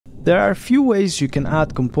There are a few ways you can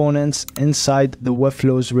add components inside the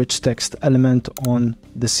Webflow's rich text element on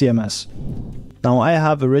the CMS. Now I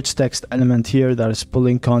have a rich text element here that is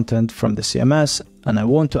pulling content from the CMS, and I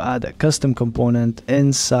want to add a custom component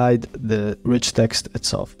inside the rich text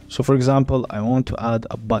itself. So for example, I want to add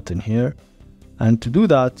a button here. And to do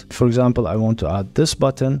that, for example, I want to add this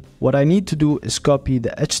button. What I need to do is copy the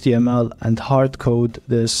HTML and hard code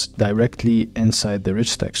this directly inside the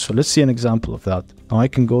rich text. So let's see an example of that. Now I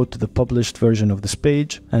can go to the published version of this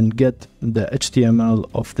page and get the HTML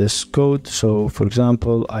of this code. So for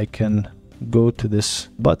example, I can go to this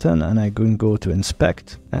button and I can go to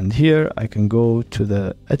inspect, and here I can go to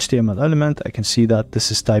the HTML element. I can see that this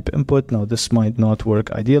is type input. Now this might not work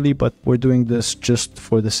ideally, but we're doing this just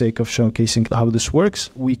for the sake of showcasing how this works.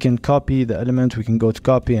 We can copy the element, we can go to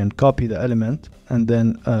copy and copy the element, and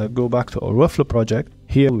then go back to our Webflow project.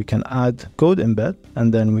 Here we can add code embed,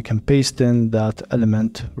 and then we can paste in that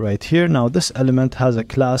element right here. Now this element has a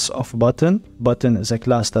class of button. Button is a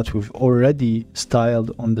class that we've already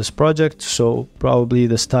styled on this project, so probably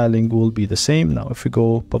the styling will be the same. Now if we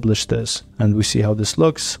go publish this and we see how this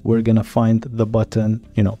looks, we're gonna find the button,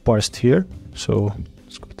 parsed here. So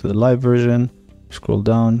let's go to the live version, scroll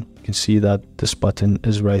down, you can see that this button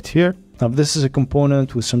is right here. Now, if this is a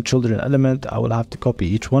component with some children element, I will have to copy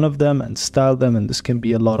each one of them and style them, and this can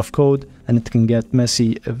be a lot of code, and it can get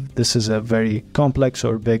messy if this is a very complex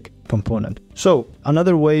or big component. So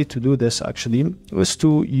another way to do this actually is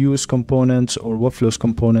to use components or Webflow's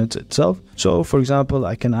components itself. So for example,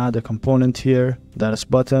 I can add a component here that is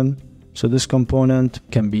button. So this component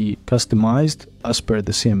can be customized as per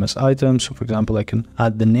the CMS item. So for example, I can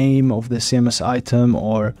add the name of the CMS item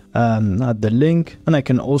or add the link, and I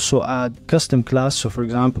can also add custom class. So for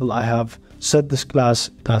example, I have set this class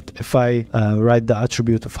that if I write the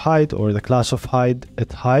attribute of hide or the class of hide,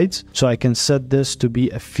 it hides. So I can set this to be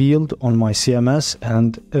a field on my CMS,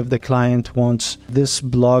 and if the client wants this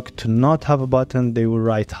block to not have a button, they will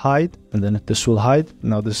write hide, and then this will hide.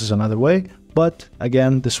 Now this is another way. But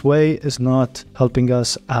again, this way is not helping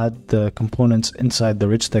us add the components inside the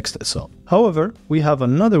rich text itself. However, we have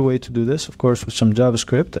another way to do this, of course, with some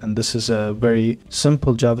JavaScript. And this is a very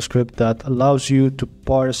simple JavaScript that allows you to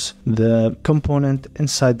parse the component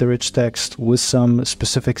inside the rich text with some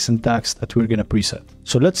specific syntax that we're going to preset.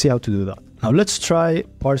 So let's see how to do that. Now let's try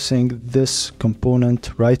parsing this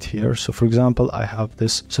component right here. So for example, I have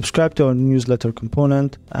this subscribe to our newsletter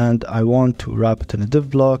component, and I want to wrap it in a div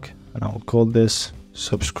block. And I'll call this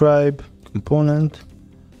subscribe component.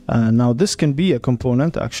 And now this can be a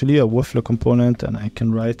component, actually a Webflow component, and I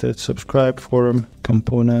can write it subscribe form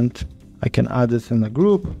component. I can add it in a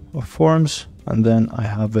group of forms, and then I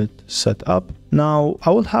have it set up. Now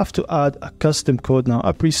I will have to add a custom code. Now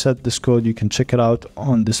I preset this code. You can check it out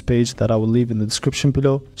on this page that I will leave in the description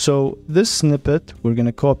below. So this snippet, we're going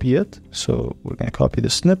to copy it. So we're going to copy the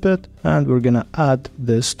snippet, and we're going to add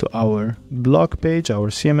this to our blog page,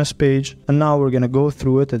 our CMS page. And now we're going to go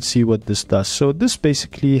through it and see what this does. So this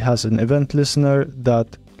basically has an event listener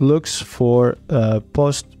that looks for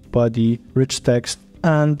post, body, rich text,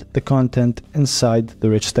 and the content inside the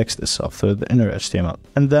rich text itself, so the inner HTML.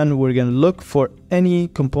 And then we're going to look for any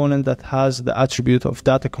component that has the attribute of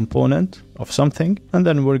data component of something, and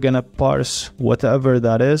then we're going to parse whatever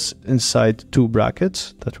that is inside two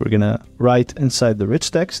brackets that we're going to write inside the rich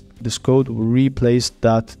text. This code will replace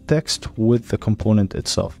that text with the component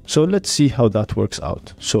itself. So let's see how that works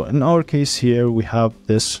out. So in our case here, we have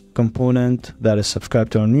this component that is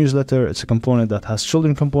subscribed to our newsletter. It's a component that has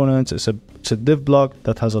children components. It's a div block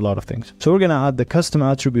that has a lot of things. So we're going to add the custom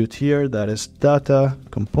attribute here that is data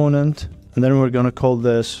component, and then we're going to call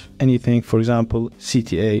this anything, for example,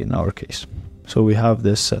 CTA in our case. So we have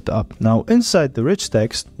this set up. Now inside the rich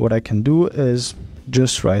text, what I can do is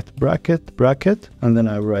just write bracket, and then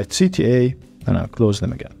I write CTA, and I'll close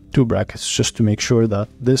them again. Two brackets, just to make sure that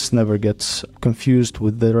this never gets confused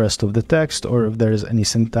with the rest of the text, or if there is any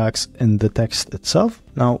syntax in the text itself.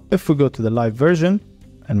 Now, if we go to the live version,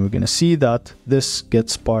 and we're going to see that this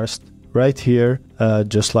gets parsed right here,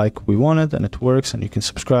 just like we wanted, and it works, and you can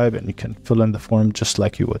subscribe and you can fill in the form just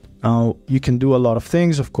like you would. Now you can do a lot of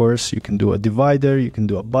things. Of course, you can do a divider, you can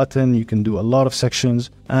do a button, you can do a lot of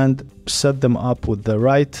sections and set them up with the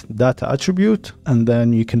right data attribute, and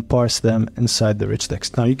then you can parse them inside the rich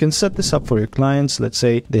text. Now you can set this up for your clients. Let's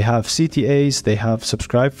say they have CTAs, they have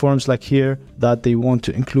subscribe forms like here that they want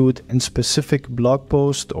to include in specific blog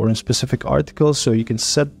posts or in specific articles. So you can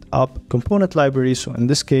set up component libraries. So in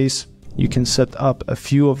this case, you can set up a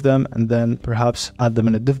few of them and then perhaps add them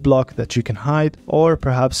in a div block that you can hide, or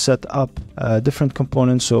perhaps set up different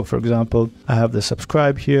components. So for example, I have the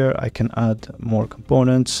subscribe here. I can add more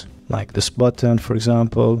components like this button, for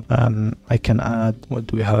example. I can add, what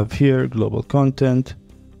do we have here? Global content.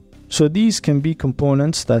 So these can be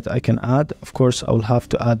components that I can add. Of course, I will have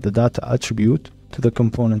to add the data attribute to the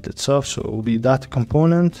component itself. So it will be data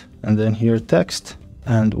component and then here text.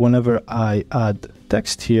 And whenever I add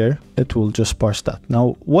text here, it will just parse that.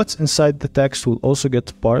 Now, what's inside the text will also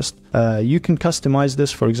get parsed. You can customize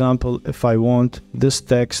this. For example, if I want this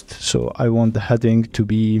text, so I want the heading to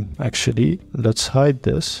be, actually, let's hide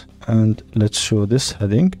this. And let's show this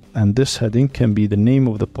heading, and this heading can be the name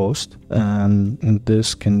of the post, and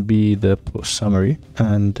this can be the post summary.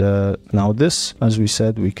 And now this, as we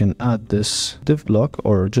said, we can add this div block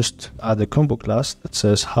or just add a combo class that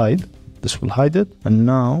says hide. This will hide it. And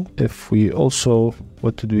now if we also,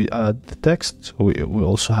 what did we add? The text. So we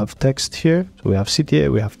also have text here. So we have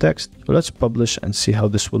CTA, we have text. So let's publish and see how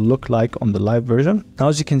this will look like on the live version. Now,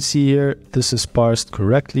 as you can see here, this is parsed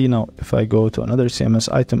correctly. Now, if I go to another CMS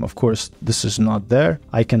item, of course, this is not there.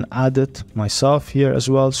 I can add it myself here as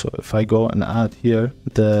well. So if I go and add here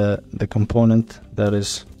the component that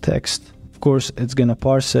is text, of course, it's going to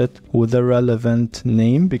parse it with the relevant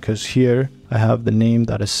name, because here I have the name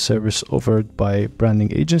that is service offered by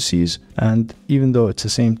branding agencies. And even though it's the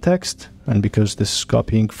same text, and because this is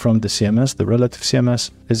copying from the CMS, the relative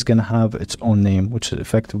CMS is going to have its own name, which is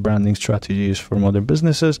effective branding strategies for modern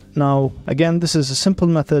businesses. Now, again, this is a simple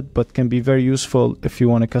method, but can be very useful if you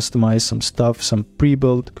want to customize some stuff, some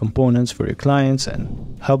pre-built components for your clients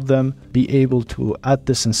and help them be able to add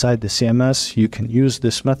this inside the CMS. You can use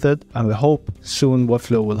this method, and we hope soon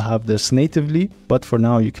Webflow will have this natively. But for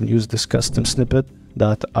now, you can use this custom snippet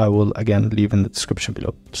that I will again leave in the description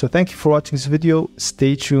below. So thank you for watching this video.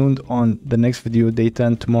 Stay tuned on the next video, day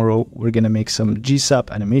 10. Tomorrow we're going to make some GSAP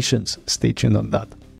animations. Stay tuned on that.